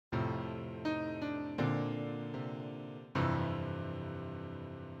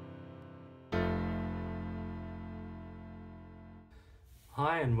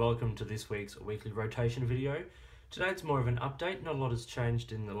Hi and welcome to this week's weekly rotation video. Today it's more of an update. Not a lot has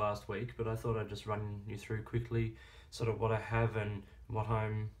changed in the last week, but I thought I'd just run you through quickly sort of what I have and what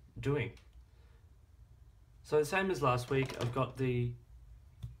I'm doing. So the same as last week, I've got the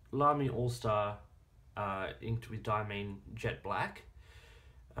Lamy All-Star inked with Diamine Jet Black.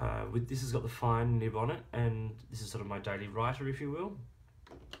 This has got the fine nib on it, and this is sort of my daily writer, if you will.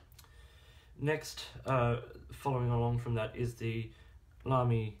 Next, following along from that, is the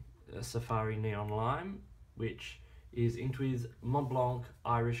Lamy Safari Neon Lime, which is inked with Mont Blanc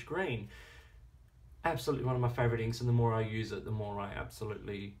Irish Green. Absolutely one of my favourite inks, and the more I use it, the more I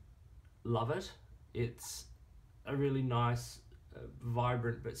absolutely love it. It's a really nice,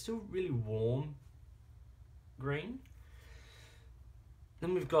 vibrant, but still really warm green.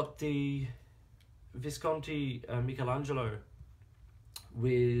 Then we've got the Visconti Michelangelo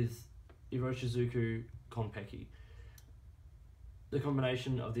with Iroshizuku Konpeki. The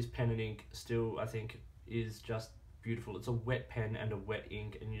combination of this pen and ink still, I think, is just beautiful. It's a wet pen and a wet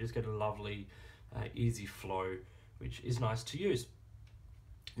ink, and you just get a lovely, easy flow, which is nice to use.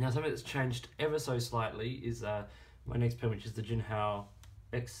 Now, something that's changed ever so slightly is my next pen, which is the Jinhao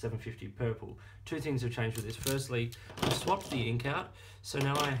X750 Purple. Two things have changed with this. Firstly, I've swapped the ink out, so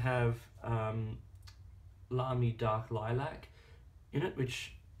now I have Lamy Dark Lilac in it,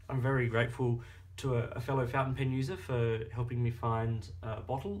 which I'm very grateful to a fellow fountain pen user for helping me find a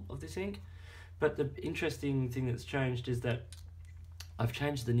bottle of this ink. But the interesting thing that's changed is that I've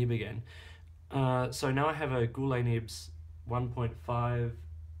changed the nib again. So now I have a Goulet Nibs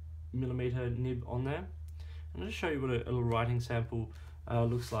 1.5mm nib on there. I'm going to show you what a little writing sample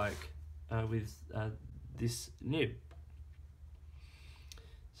looks like with this nib.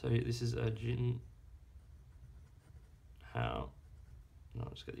 So this is a Jinhao. No, I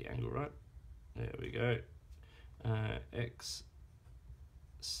just got the angle right. There we go.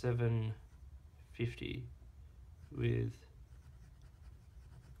 X750 with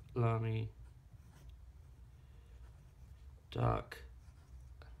Lamy Dark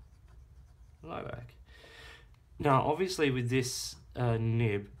Lilac. Now, obviously, with this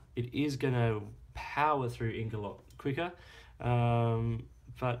nib, it is going to power through ink a lot quicker,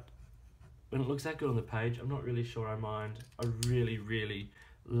 but when it looks that good on the page, I'm not really sure I mind. I really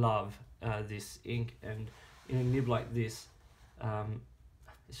love this ink, and in a nib like this,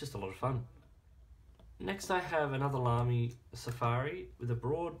 it's just a lot of fun. Next, I have another Lamy Safari with a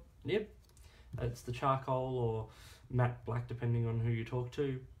broad nib. It's the charcoal or matte black, depending on who you talk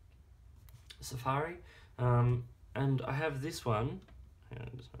to, Safari. And I have this one,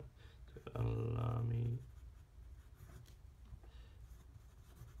 Lamy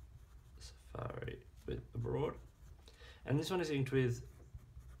Safari with a broad. And this one is inked with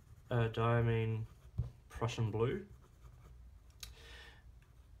Diamine Prussian Blue.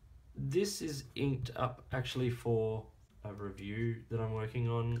 This is inked up actually for a review that I'm working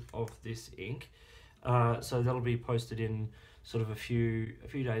on of this ink. So that'll be posted in sort of a few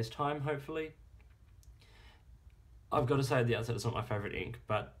days time, hopefully. I've got to say at the outset it's not my favourite ink,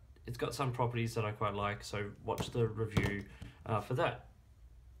 but it's got some properties that I quite like, so watch the review for that.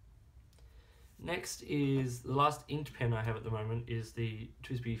 Next is the last inked pen I have at the moment is the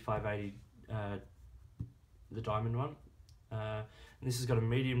TWSBI 580, the diamond one. And this has got a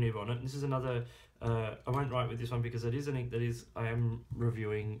medium nib on it. And this is another, I won't write with this one because it is an ink that I am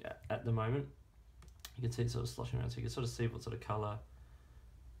reviewing at the moment. You can see it sort of sloshing around, so you can sort of see what sort of colour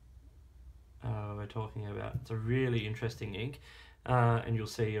we're talking about. It's a really interesting ink, and you'll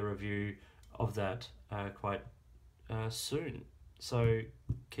see a review of that quite soon. So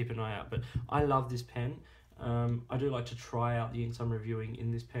keep an eye out. But I love this pen. I do like to try out the inks I'm reviewing in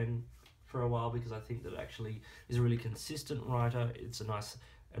this pen for a while because I think that it actually is a really consistent writer. It's a nice,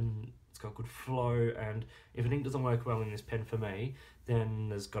 and it's got good flow, and if an ink doesn't work well in this pen for me, then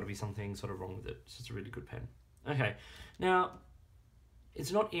there's got to be something sort of wrong with it. It's just a really good pen. Okay, now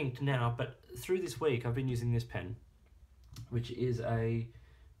it's not inked now, but through this week I've been using this pen, which is a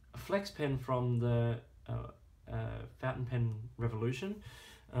flex pen from the Fountain Pen Revolution.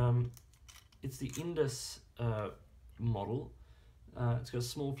 It's the Indus model. It's got a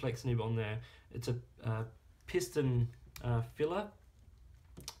small flex nib on there. It's a piston filler,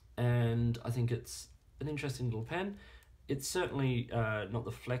 and I think it's an interesting little pen. It's certainly not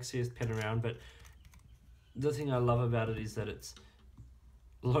the flexiest pen around, but the thing I love about it is that it's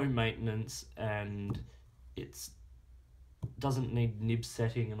low maintenance and it's doesn't need nib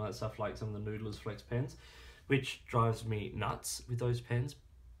setting and all that stuff like some of the Noodler's flex pens, which drives me nuts with those pens.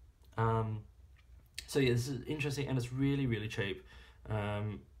 So yeah, this is interesting, and it's really cheap.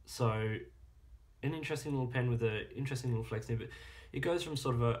 So an interesting little pen with an interesting little flex nib. it goes from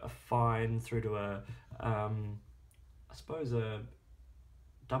sort of a fine through to a, I suppose a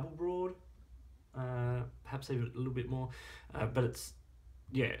double broad, perhaps even a little bit more, but it's,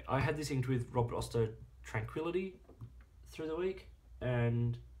 yeah, I had this inked with Robert Oster Tranquility through the week,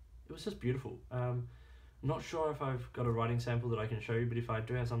 and it was just beautiful. Not sure if I've got a writing sample that I can show you, but if I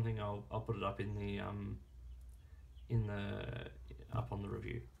do have something, I'll put it up in the up on the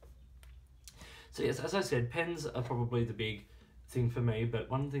review. So yes, as I said, pens are probably the big thing for me, but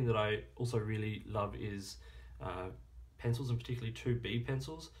one thing that I also really love is pencils, and particularly 2B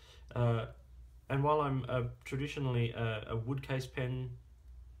pencils. And while I'm traditionally a wood case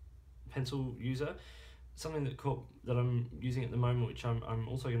pencil user, something that I'm using at the moment, which I'm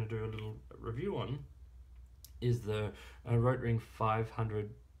also going to do a little review on, is the Rotring 500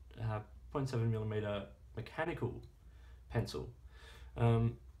 0.7mm mechanical pencil.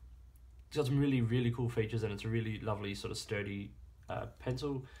 It's got some really, really cool features, and it's a really lovely sort of sturdy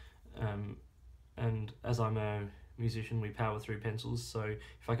pencil. And as I'm a musician, we power through pencils, so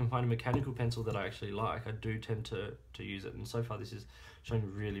if I can find a mechanical pencil that I actually like, I do tend to use it, and so far this is showing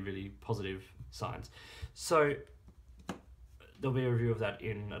really, really positive signs. So there'll be a review of that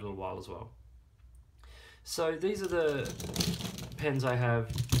in a little while as well. So these are the pens I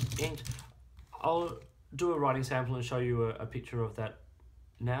have inked. I'll do a writing sample and show you a picture of that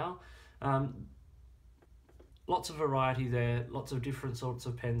now. Lots of variety there, lots of different sorts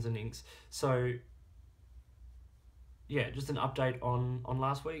of pens and inks. So yeah, just an update on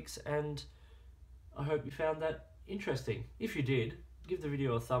last week's, and I hope you found that interesting. If you did, give the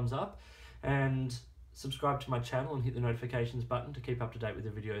video a thumbs up and subscribe to my channel and hit the notifications button to keep up to date with the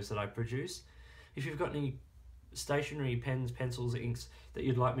videos that I produce. If you've got any stationery, pens, pencils, inks that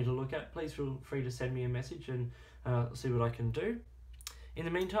you'd like me to look at, please feel free to send me a message and see what I can do. In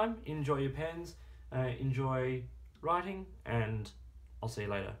the meantime, enjoy your pens, enjoy writing, and I'll see you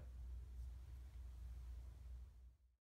later.